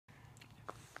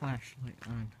flashlight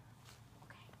on.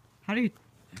 Okay. How do you...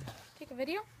 Take a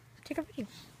video? Take a video.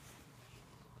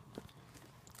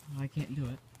 Oh, I can't do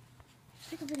it.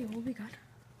 Take a video, we'll be good.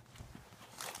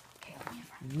 Okay,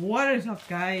 What is up,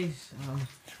 guys?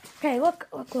 okay, look.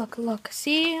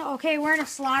 See? Okay, we're in a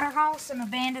slaughterhouse, an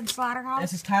abandoned slaughterhouse.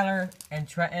 This is Tyler and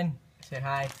Trenton. Say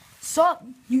hi. Sup,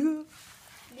 you?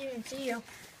 Didn't even see you.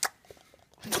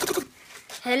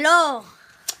 Hello.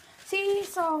 See,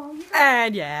 so...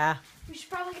 And yeah. We should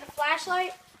probably get a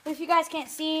flashlight. But if you guys can't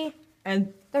see,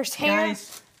 And there's hair.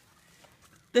 guys,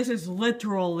 this is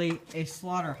literally a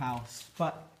slaughterhouse,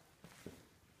 but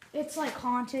It's like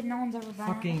haunted. No one's ever been.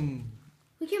 fucking...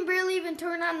 We can barely even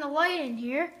turn on the light in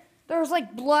here. There's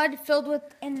like blood filled with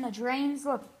in the drains.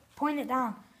 Look, point it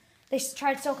down. They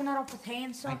tried soaking it up with hay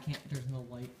and I stuff. can't, there's no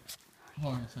light.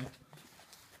 Hold on a sec.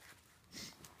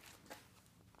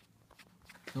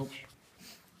 Nope.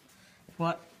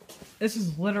 But this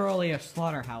is literally a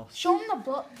slaughterhouse. Show them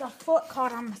the foot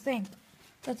caught on the thing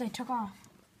that they took off.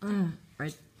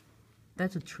 Right.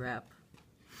 That's a trap.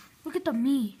 Look at the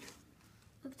meat.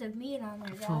 Look at the meat on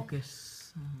there, guys.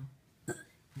 Focus.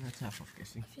 That's not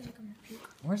focusing. I feel like I'm gonna puke.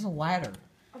 Where's the ladder?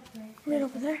 Up there. Right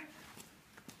over there.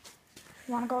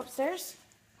 You wanna go upstairs?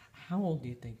 How old do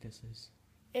you think this is?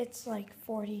 It's like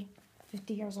 40,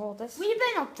 50 years old. This. We've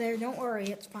been up there. Don't worry,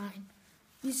 it's fine.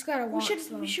 You just gotta walk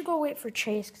slow. We should go wait for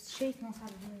Chase because Chase knows how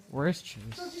to do this. Where's Chase?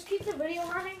 So just keep the video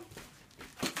running.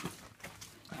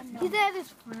 He's at his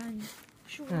friend.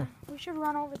 We should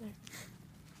run over there.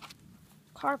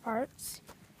 Car parts.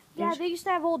 Yeah, they used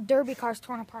to have old derby cars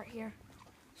torn apart here.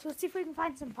 So let's see if we can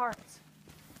find some parts.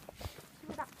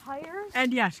 We got tires.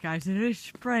 And yes, guys, it is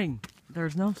spring.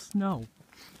 There's no snow.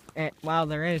 Well,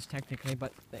 there is technically,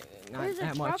 but not There's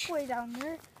that a much. truck way down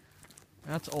there.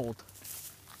 That's old.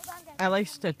 Hold on, guys. At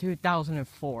least to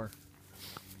 2004.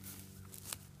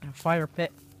 A fire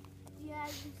pit. Yeah,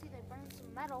 you can see they burned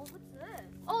some metal. What's this?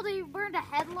 Oh, they burned a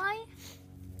headlight?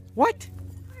 What?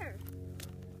 Where?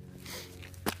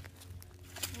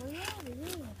 Oh, yeah, they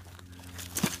did.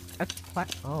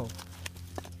 That's oh.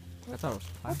 I thought it was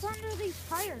What's plastic. under these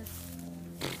tires?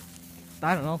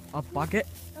 I don't know. A bucket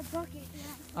A bucket,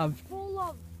 yeah. of Full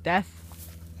of death.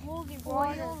 moldy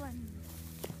oil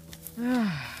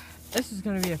and This is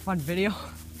gonna be a fun video.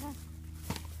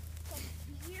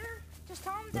 beer. Just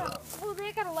tell them to. Well,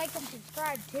 they gotta like and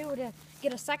subscribe too to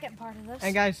get a second part of this.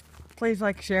 And guys, please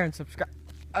like, share, and subscribe.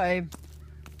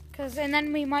 And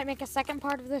then we might make a second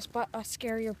part of this, but a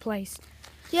scarier place.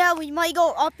 Yeah, we might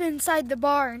go up inside the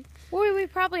barn. Well, we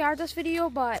probably are this video,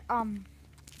 but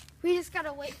We just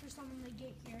gotta wait for someone to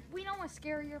get here. we know a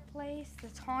scarier place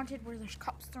that's haunted where there's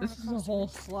cups thrown This is a across. whole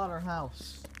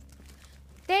slaughterhouse.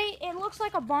 It looks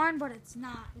like a barn, but it's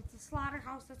not. It's a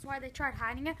slaughterhouse. That's why they tried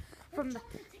hiding it from the.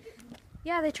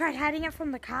 Yeah, they tried hiding it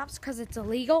from the cops because it's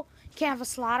illegal. You can't have a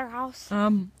slaughterhouse.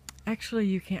 Actually,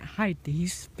 you can't hide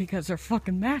these because they're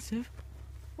fucking massive.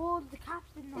 Well, the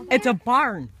cops didn't know. It's a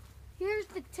barn. Here's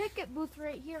the ticket booth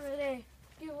right here where they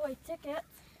give away tickets.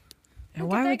 And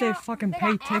Look why at would they got- fucking they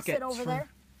pay got acid tickets over for... there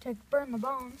to burn the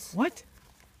bones. What?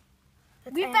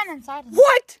 We've been inside. Of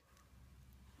What?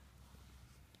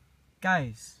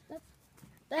 Guys,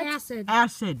 That's acid.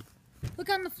 acid. Look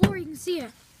on the floor. You can see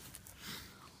it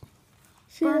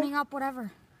burning up.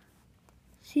 Whatever.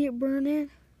 See it burning?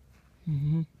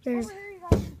 Mm-hmm. There's. Over here, you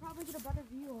guys can probably get a better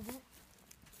view of it.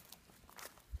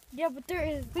 Yeah, but there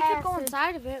is. We could go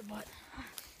inside of it, but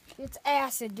it's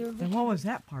acid, dude. Then what was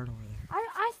that part over there?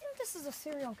 I think this is a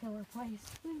serial killer place.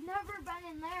 We've never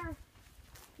been in there.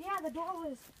 Yeah, the door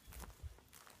was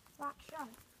locked shut.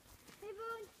 Hey,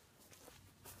 bud.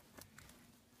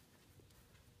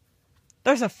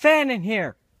 There's a fan in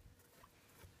here.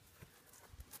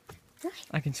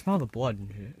 I can smell the blood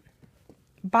and shit.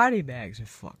 Body bags and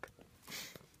fuck.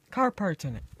 Car parts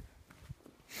in it.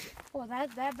 Oh,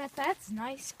 that's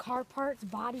nice. Car parts,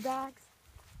 body bags.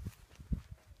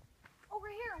 Over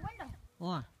here, a window.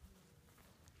 Hold on.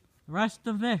 The rest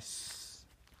of this.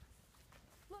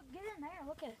 Look, get in there.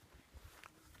 Look at it.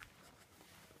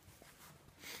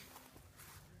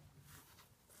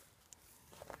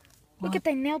 Look at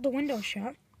they nailed the window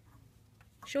shut.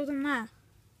 Show them that.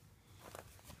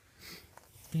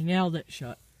 They nailed it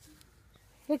shut.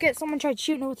 Look at someone tried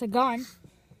shooting it with a gun.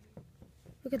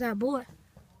 Look at that bullet.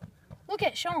 Look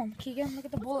at, show them, Keegan. Look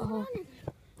at the bullet hole.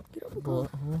 Bullet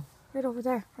hole. Right over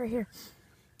there, right here.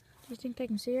 Do you think they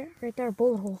can see it? Right there,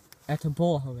 bullet hole. That's a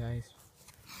bullet hole, guys.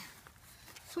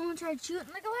 Someone tried shooting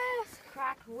the glass.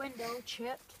 Cracked window,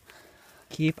 chipped.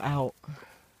 Keep out.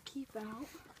 Keep out.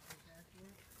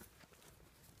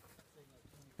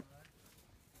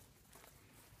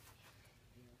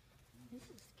 This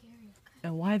is scary.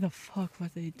 And why the fuck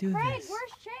would they do Craig, this?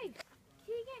 where's Shake?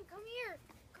 Keegan, come here.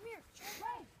 Come here.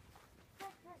 Craig.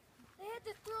 They had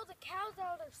to throw the cows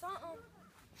out or something.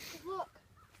 Look,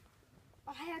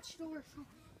 a hatch door or something.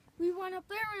 We went up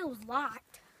there and it was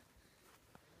locked.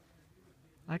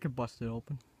 I could bust it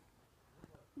open.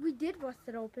 We did bust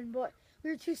it open, but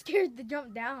we were too scared to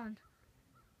jump down.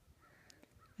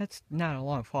 That's not a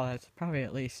long fall. That's probably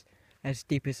at least as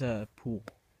deep as a pool.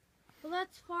 Well,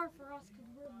 that's far for us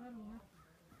because we're little.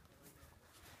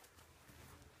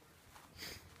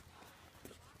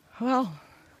 Well,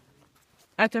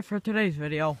 that's it for today's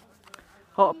video.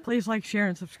 Oh, please like, share,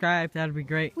 and subscribe. That'd be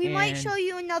great. We might And show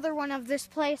you another one of this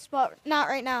place, but not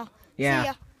right now. Yeah. See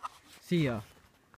ya. See ya.